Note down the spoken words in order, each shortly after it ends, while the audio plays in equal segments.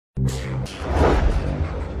Hello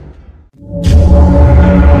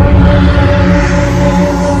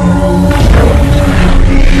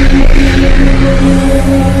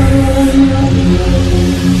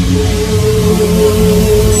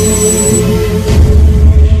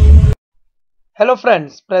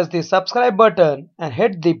friends, press the subscribe button and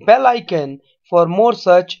hit the bell icon for more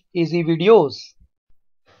such easy videos.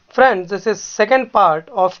 Friends, this is second part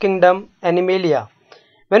of Kingdom Animalia.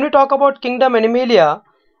 When we talk about Kingdom Animalia,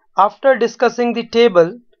 after discussing the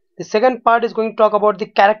table, the second part is going to talk about the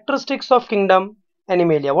characteristics of Kingdom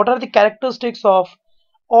Animalia. What are the characteristics of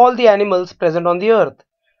all the animals present on the earth?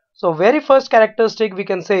 So very first characteristic, we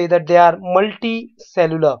can say that they are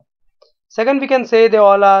multicellular. Second, we can say they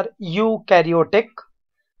all are eukaryotic.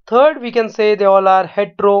 Third, we can say they all are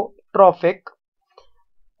heterotrophic.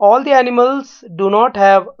 All the animals do not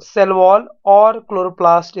have cell wall or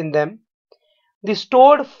chloroplast in them. The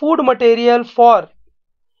stored food material for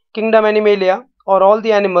Kingdom Animalia or all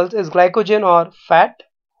the animals is glycogen or fat.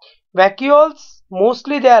 Vacuoles,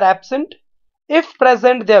 mostly they are absent. If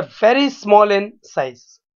present, they are very small in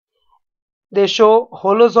size. They show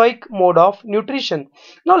holozoic mode of nutrition.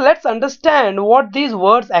 Now let's understand what these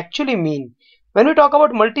words actually mean. When we talk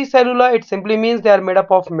about multicellular, it simply means they are made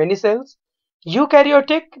up of many cells.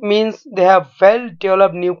 Eukaryotic means they have well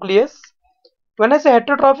developed nucleus. When I say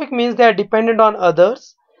heterotrophic, means they are dependent on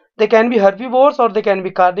others. They can be herbivores or they can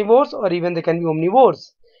be carnivores or even they can be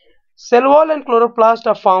omnivores. Cell wall and chloroplast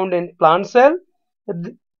are found in plant cell.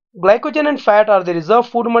 Glycogen and fat are the reserve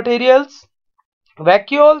food materials.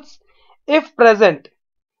 Vacuoles, if present,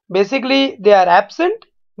 basically they are absent,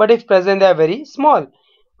 but if present they are very small.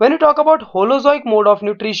 When you talk about holozoic mode of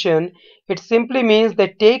nutrition, it simply means they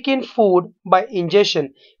take in food by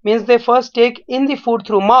ingestion. Means they first take in the food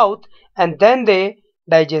through mouth and then they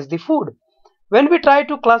digest the food. When we try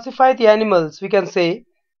to classify the animals, we can say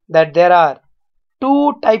that there are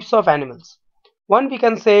two types of animals. One, we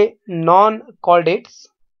can say non-chordates,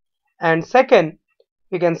 and second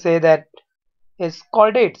we can say that is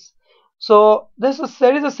chordates. So there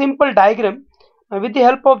is a simple diagram. With the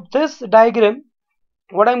help of this diagram,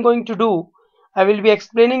 what I'm going to do, I will be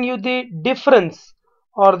explaining you the difference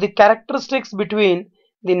or the characteristics between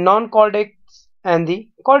the non-chordates and the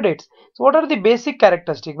chordates. So what are the basic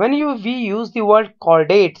characteristics? When we use the word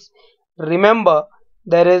chordates, remember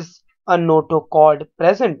there is a notochord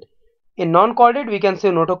present. In non-chordate, we can say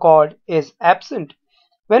notochord is absent.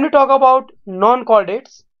 When we talk about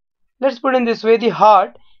non-chordates, let's put in this way: the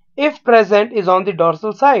heart, if present, is on the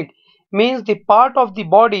dorsal side, means the part of the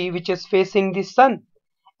body which is facing the sun.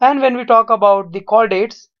 And when we talk about the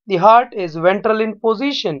chordates, the heart is ventral in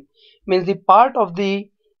position, means the part of the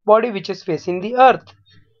body which is facing the earth.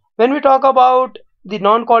 When we talk about the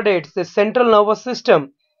non-chordates, the central nervous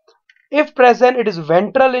system, if present, it is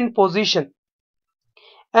ventral in position.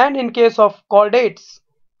 And in case of chordates,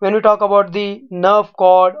 when we talk about the nerve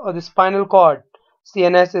cord or the spinal cord,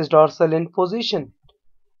 CNS is dorsal in position.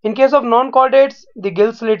 In case of non-chordates, the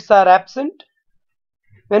gill slits are absent.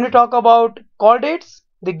 When we talk about chordates,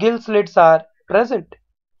 the gill slits are present.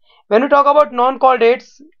 When we talk about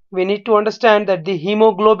non-chordates, we need to understand that the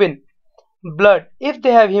hemoglobin, blood, if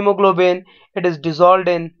they have hemoglobin, it is dissolved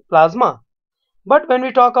in plasma. But when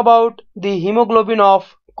we talk about the hemoglobin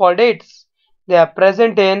of chordates, they are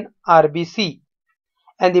present in RBC.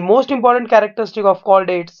 And the most important characteristic of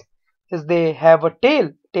chordates is they have a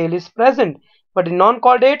tail. Tail is present. But in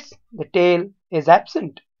non-chordates, the tail is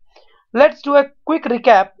absent. Let's do a quick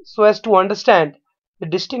recap so as to understand the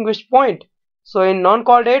distinguished point. So in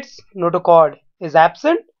non-chordates, notochord is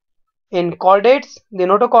absent. In chordates, the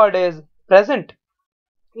notochord is present.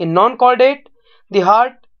 In non-chordate, the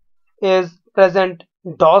heart is present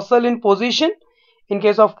dorsal in position. In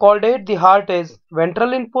case of chordate, the heart is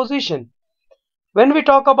ventral in position. When we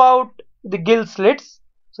talk about the gill slits,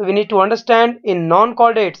 so we need to understand in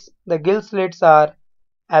non-chordates, the gill slits are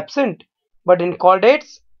absent, but in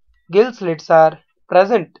chordates, gill slits are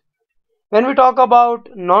present. When we talk about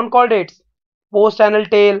non-chordates, post-anal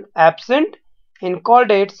tail absent. In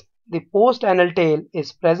chordates, the post-anal tail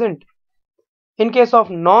is present. In case of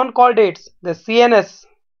non-chordates, the CNS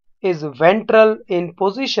is ventral in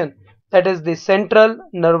position, that is the central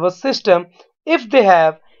nervous system. If they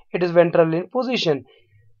have, it is ventral in position.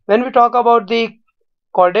 When we talk about the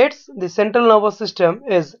chordates, the central nervous system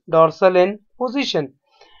is dorsal in position.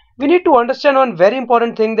 We need to understand one very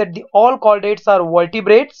important thing, that the all chordates are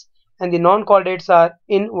vertebrates and the non-chordates are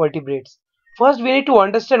invertebrates. First, we need to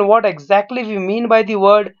understand what exactly we mean by the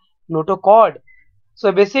word notochord.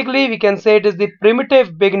 So basically, we can say it is the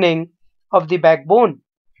primitive beginning of the backbone.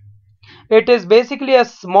 It is basically a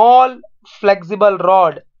small flexible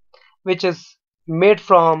rod which is made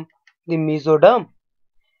from the mesoderm.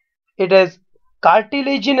 It is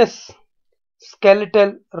cartilaginous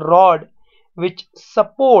skeletal rod which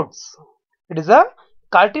supports. It is a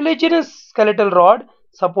cartilaginous skeletal rod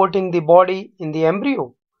supporting the body in the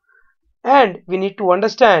embryo. And we need to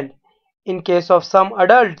understand, in case of some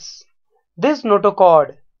adults, this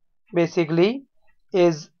notochord basically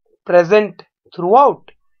is present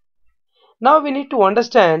throughout. Now we need to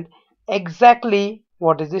understand exactly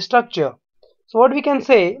what is the structure. So what we can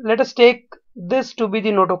say, let us take this to be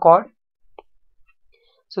the notochord.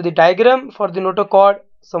 So the diagram for the notochord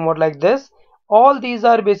somewhat like this. All these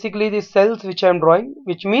are basically the cells which I am drawing,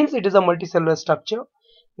 which means it is a multicellular structure.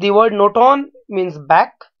 The word noton means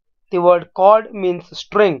back. The word cord means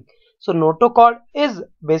string. So notochord is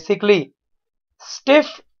basically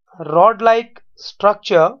stiff rod-like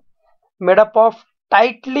structure made up of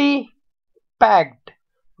tightly packed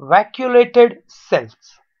vacuolated cells.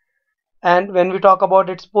 And when we talk about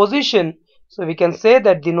its position, so we can say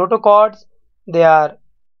that the notochords, they are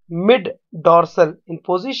mid dorsal in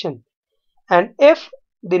position, and if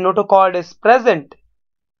the notochord is present,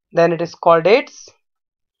 then it is chordates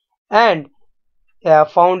and they are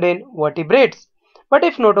found in vertebrates. But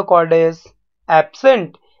if notochord is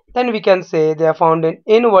absent, then we can say they are found in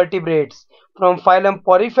invertebrates from phylum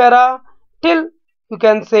Porifera till you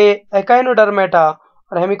can say Echinodermata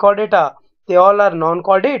or Hemichordata. They all are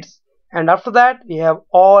non-chordates, and after that we have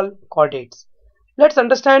all chordates. Let's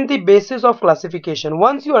understand the basis of classification.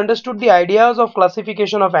 Once you understood the ideas of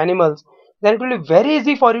classification of animals, then it will be very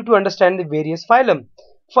easy for you to understand the various phylum.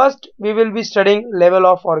 First, we will be studying level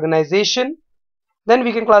of organization. Then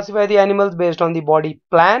we can classify the animals based on the body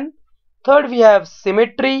plan. Third, we have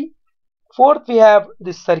symmetry. Fourth, we have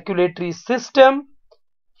the circulatory system.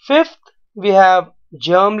 Fifth, we have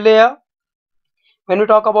germ layer. When we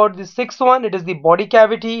talk about the sixth one, it is the body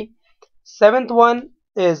cavity. Seventh one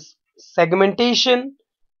is segmentation.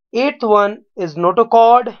 Eighth one is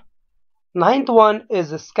notochord. Ninth one is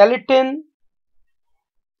skeleton.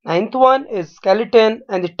 And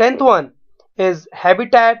the 10th one is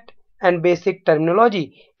habitat and basic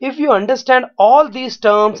terminology. If you understand all these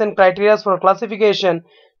terms and criteria for classification,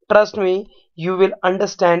 trust me, you will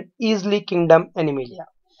understand easily Kingdom Animalia.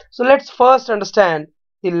 So let's first understand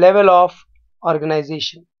the level of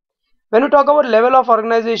organization. When we talk about level of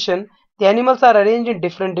organization, the animals are arranged in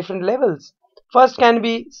different levels. First can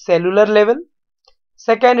be cellular level.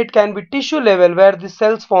 Second, it can be tissue level where the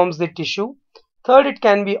cells forms the tissue. Third, it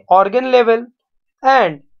can be organ level,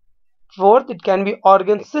 and fourth, it can be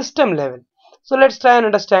organ system level. So let's try and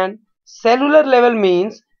understand. Cellular level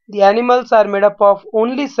means the animals are made up of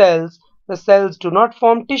only cells. The cells do not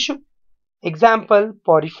form tissue. Example,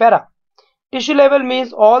 Porifera. Tissue level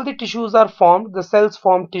means all the tissues are formed. The cells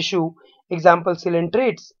form tissue. Example,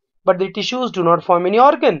 coelentrates. But the tissues do not form any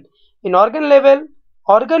organ. In organ level,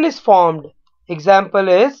 organ is formed. Example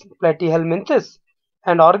is Platyhelminthes.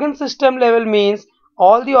 And organ system level means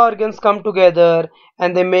all the organs come together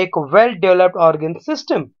and they make a well developed organ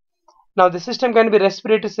system. Now the system can be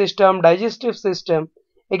respiratory system, digestive system.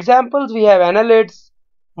 Examples, we have annelids,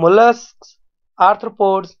 mollusks,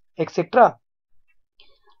 arthropods, etc.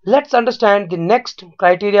 Let's understand the next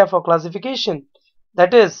criteria for classification,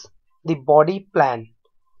 that is the body plan.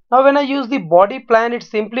 Now when I use the body plan, it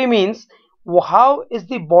simply means how is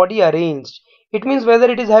the body arranged. It means whether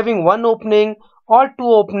it is having one opening or two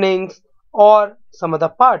openings or some other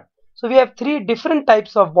part. So we have three different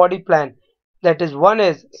types of body plan. That is, one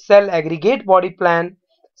is cell aggregate body plan.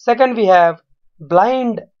 Second, we have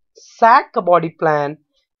blind sac body plan.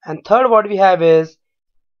 And third, what we have is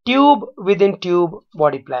tube within tube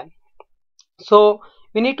body plan. So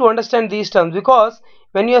we need to understand these terms because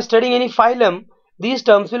when you are studying any phylum, these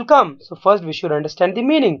terms will come. So first we should understand the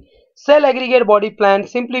meaning. Cell aggregate body plan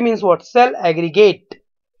simply means what? Cell aggregate.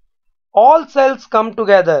 All cells come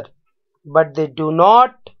together but they do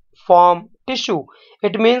not form tissue.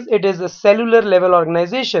 It means it is a cellular level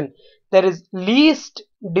organization. There is least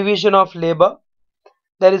division of labor.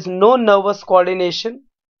 There is no nervous coordination,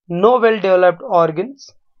 no well developed organs.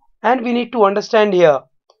 And we need to understand here,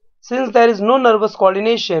 since there is no nervous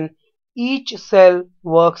coordination, each cell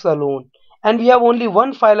works alone. And we have only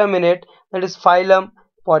one phylum in it, that is phylum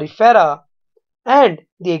Porifera. And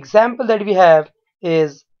the example that we have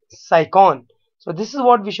is Cycon. So this is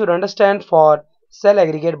what we should understand for cell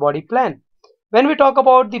aggregate body plan. When we talk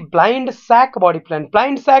about the blind sac body plan,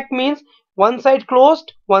 blind sac means one side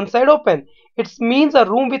closed, one side open. It means a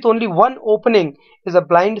room with only one opening is a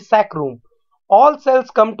blind sac room. All cells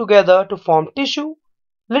come together to form tissue.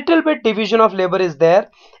 Little bit division of labor is there.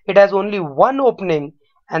 It has only one opening,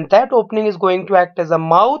 and that opening is going to act as a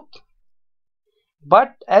mouth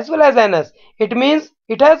but as well as anus. It means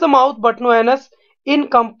it has a mouth but no anus,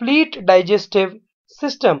 incomplete digestive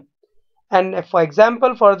system. And for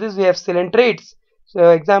example, for this we have coelentrates.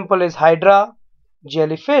 So example is Hydra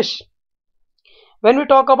jellyfish. When we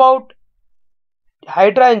talk about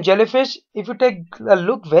Hydra and jellyfish, if you take a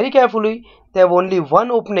look very carefully, they have only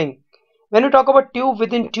one opening. When we talk about tube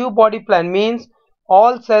within tube body plan, means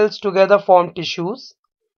all cells together form tissues.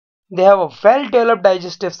 They have a well developed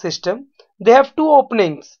digestive system. They have two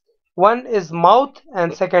openings. One is mouth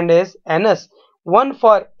and second is anus. One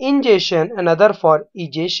for ingestion and other for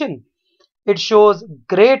egestion. It shows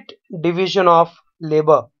great division of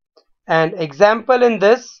labor. And example in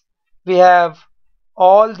this, we have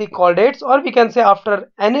all the chordates, or we can say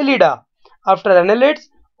after annelida. After annelids,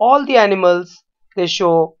 all the animals, they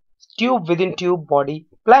show tube within tube body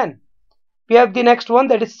plan. We have the next one,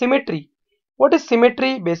 that is symmetry. What is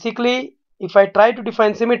symmetry? Basically, if I try to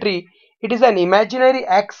define symmetry, it is an imaginary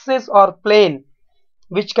axis or plane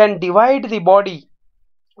which can divide the body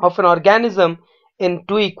of an organism in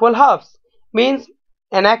two equal halves. Means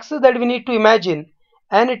an axis that we need to imagine,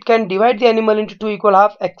 and it can divide the animal into two equal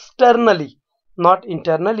halves externally, not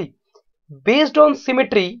internally. Based on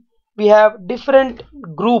symmetry, we have different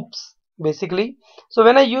groups basically. So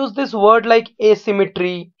when I use this word like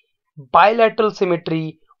asymmetry, bilateral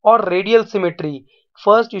symmetry, or radial symmetry,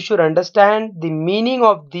 first you should understand the meaning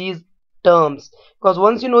of these terms, because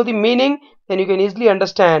once you know the meaning, then you can easily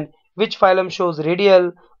understand which phylum shows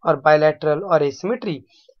radial or bilateral or asymmetry.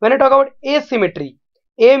 When I talk about asymmetry,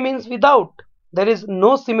 A means without, there is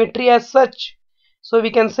no symmetry as such. So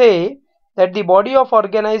we can say that the body of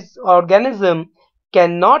organism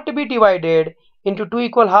cannot be divided into two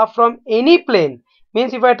equal half from any plane.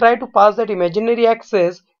 Means if I try to pass that imaginary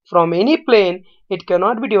axis from any plane, it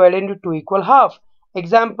cannot be divided into two equal half.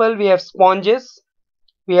 Example, we have sponges,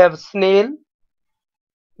 we have snail,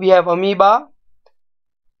 we have amoeba,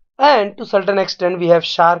 and to certain extent we have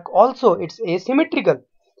shark also. It's asymmetrical.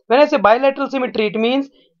 When I say bilateral symmetry, it means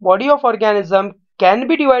body of organism can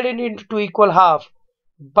be divided into two equal half,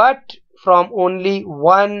 but from only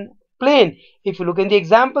one plane. If you look in the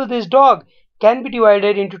example, this dog can be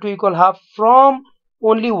divided into two equal half from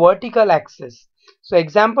only vertical axis. So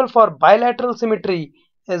example for bilateral symmetry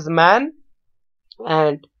is man,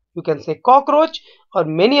 and you can say cockroach or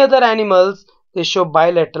many other animals, they show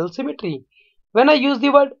bilateral symmetry. When I use the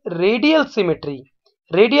word radial symmetry,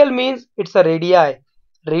 radial means it's a radii,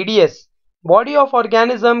 radius. Body of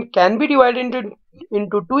organism can be divided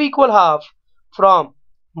into two equal half from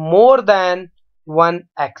more than one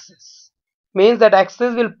axis. Means that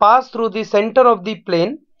axis will pass through the center of the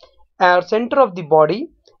plane or center of the body,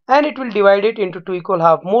 and it will divide it into two equal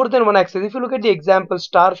half, more than one axis. If you look at the example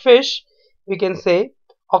starfish, we can say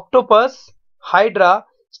octopus, hydra.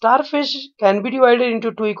 Starfish can be divided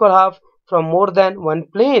into two equal half from more than one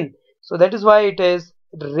plane. So that is why it is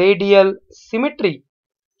radial symmetry.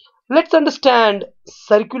 Let's understand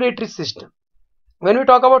circulatory system. When we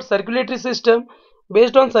talk about circulatory system,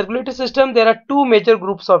 based on circulatory system, there are two major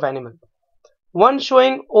groups of animals. One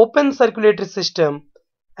showing open circulatory system,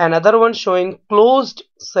 another one showing closed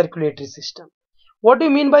circulatory system. What do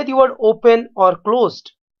you mean by the word open or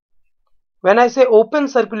closed? When I say open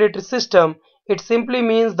circulatory system, it simply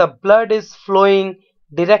means the blood is flowing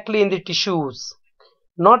directly in the tissues,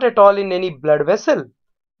 not at all in any blood vessel.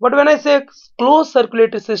 But when I say closed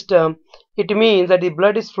circulatory system, it means that the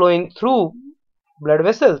blood is flowing through blood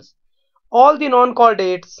vessels. All the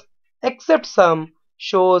non-chordates except some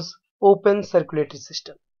shows open circulatory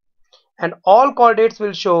system, and all chordates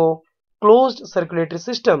will show closed circulatory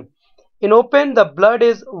system. In open, the blood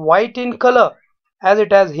is white in color as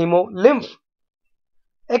it has hemolymph,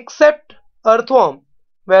 except earthworm,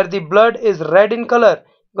 where the blood is red in color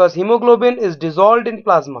because hemoglobin is dissolved in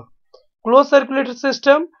plasma. Closed circulatory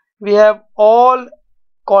system, we have all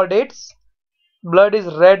chordates, blood is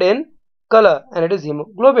red in color and it is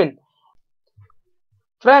hemoglobin.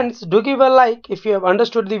 Friends, do give a like if you have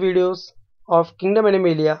understood the videos of Kingdom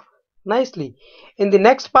Animalia nicely. In the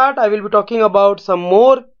next part, I will be talking about some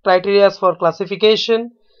more criteria for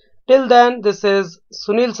classification. Till then, this is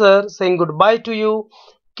Sunil sir saying goodbye to you.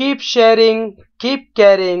 Keep sharing, keep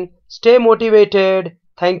caring, stay motivated.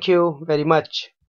 Thank you very much.